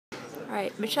All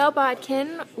right, Michelle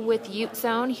Bodkin with Ute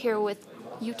Zone here with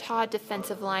Utah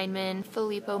defensive lineman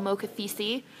Filipo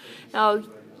Mokofisi. Now,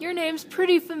 your name's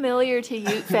pretty familiar to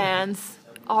Ute fans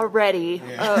already.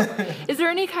 Yeah. Is there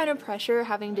any kind of pressure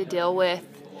having to deal with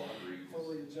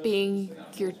being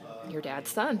your dad's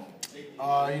son?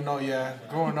 Yeah.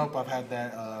 Growing up, I've had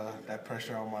that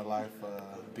pressure on my life,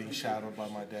 being shadowed by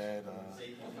my dad,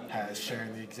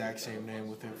 sharing the exact same name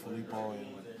with him, Filipo, and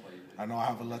I know I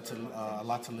have a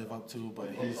lot to live up to.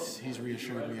 But he's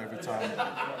reassured me every time that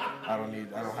I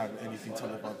don't have anything to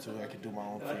live up to. I can do my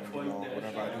own thing.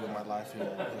 Whatever I do in my life,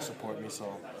 he'll support me. So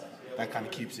that kind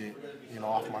of keeps it,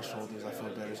 off my shoulders. I feel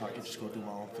better, so I can just go do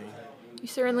my own thing. You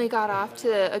certainly got off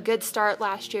to a good start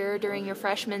last year during your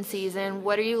freshman season.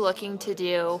 What are you looking to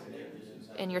do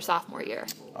in your sophomore year?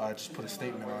 Just put a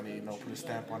statement on it, put a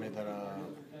stamp on it that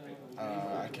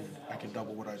I can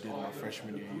double what I did in my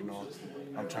freshman year.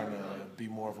 I'm trying to be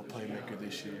more of a playmaker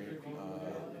this year.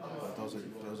 But those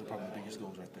are probably the biggest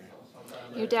goals right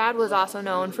there. Your dad was also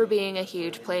known for being a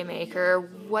huge playmaker.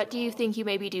 What do you think you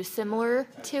maybe do similar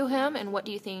to him, and what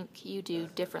do you think you do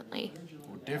differently?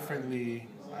 Well, differently,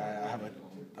 I have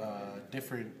a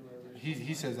different.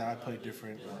 He says that I play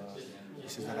different. He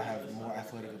says that I have more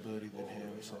athletic ability than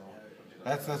him. So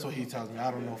that's what he tells me.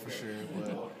 I don't know for sure,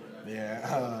 but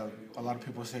yeah, a lot of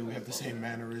people say we have the same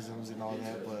mannerisms and all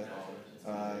that, but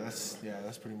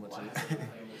that's pretty much it.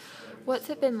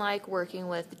 What's it been like working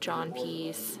with John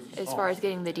Pease as far as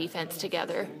getting the defense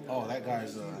together? Oh, that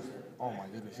guy's oh my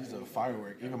goodness, he's a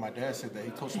firework. Even my dad said that.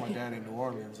 He coached my dad in New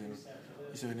Orleans, and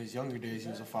he said in his younger days he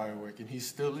was a firework, and he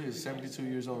still is. 72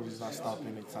 years old, he's not stopping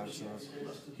anytime soon.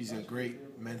 He's a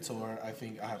great mentor. I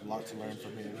think I have a lot to learn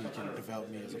from him. He can develop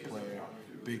me as a player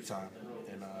big time,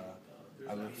 and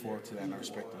I look forward to that, and I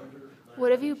respect him.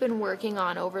 What have you been working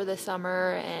on over the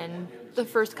summer and the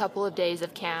first couple of days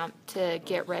of camp to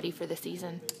get ready for the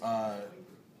season?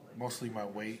 Mostly my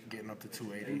weight, getting up to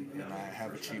 280, and I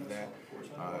have achieved that.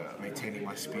 Maintaining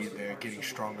my speed there, getting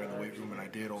stronger in the weight room than I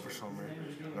did over summer.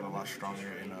 Got a lot stronger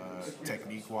in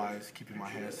technique-wise, keeping my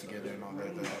hands together and all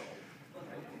that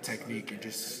technique, and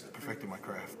just perfecting my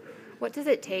craft. What does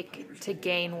it take to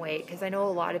gain weight? Because I know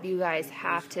a lot of you guys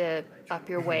have to up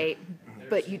your weight,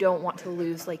 but you don't want to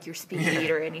lose like your speed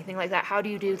or anything like that. How do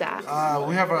you do that?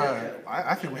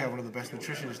 I think we have one of the best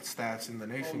nutrition staffs in the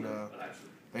nation.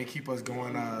 They keep us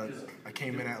going. I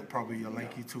came in at probably a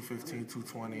lanky 215,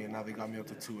 220, and now they got me up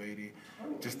to 280.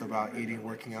 Just about eating,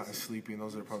 working out, and sleeping.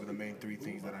 Those are probably the main three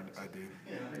things that I did.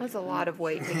 That's a lot of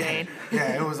weight to gain.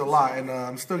 Yeah, it was a lot, and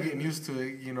I'm still getting used to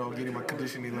it, getting my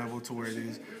conditioning level to where it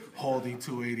is, holding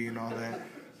 280 and all that.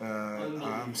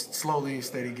 I'm slowly and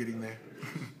steady getting there.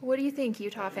 What do you think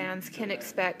Utah fans can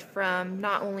expect from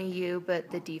not only you, but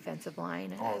the defensive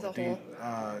line as a whole?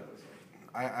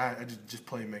 I just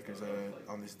playmakers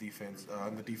on this defense,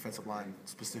 on the defensive line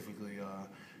specifically.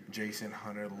 Jason,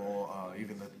 Hunter, Lowell,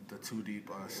 even the two deep,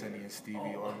 Senny and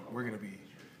Stevie. We're going to be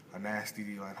a nasty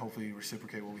D-line. Hopefully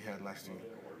reciprocate what we had last year.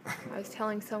 I was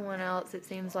telling someone else, it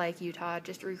seems like Utah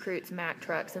just recruits Mack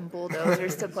trucks and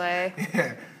bulldozers to play.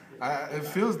 Yeah, it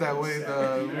feels that way.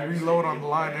 We reload on the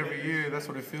line every year. That's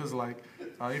what it feels like.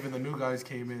 Even the new guys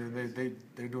came in, and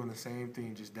they're doing the same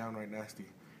thing, just downright nasty.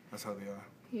 That's how they are.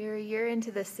 You're a year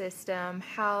into the system.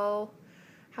 How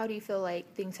do you feel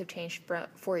like things have changed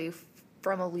for you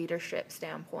from a leadership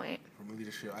standpoint? From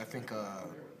leadership, I think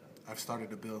I've started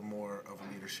to build more of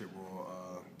a leadership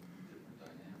role.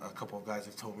 A couple of guys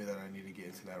have told me that I need to get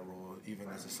into that role, even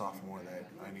as a sophomore, that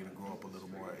I need to grow up a little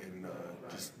more and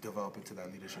just develop into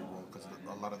that leadership role, because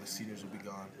a lot of the seniors will be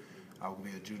gone. I will be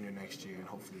a junior next year, and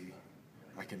hopefully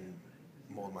I can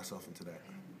mold myself into that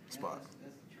spot.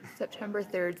 September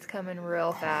 3rd's coming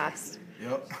real fast.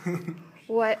 Yep.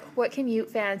 What can Ute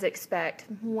fans expect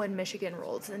when Michigan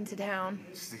rolls into town?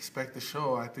 Just expect the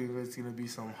show. I think it's going to be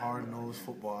some hard-nosed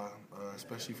football,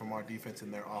 especially from our defense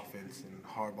and their offense. And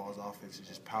Hardball's offense is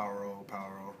just power.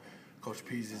 Coach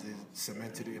Pease is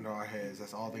cemented it in our heads.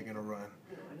 That's all they're going to run.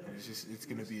 And it's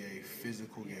going to be a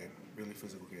physical game, really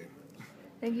physical game.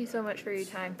 Thank you so much for your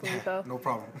time, Filipo. No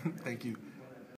problem. Thank you.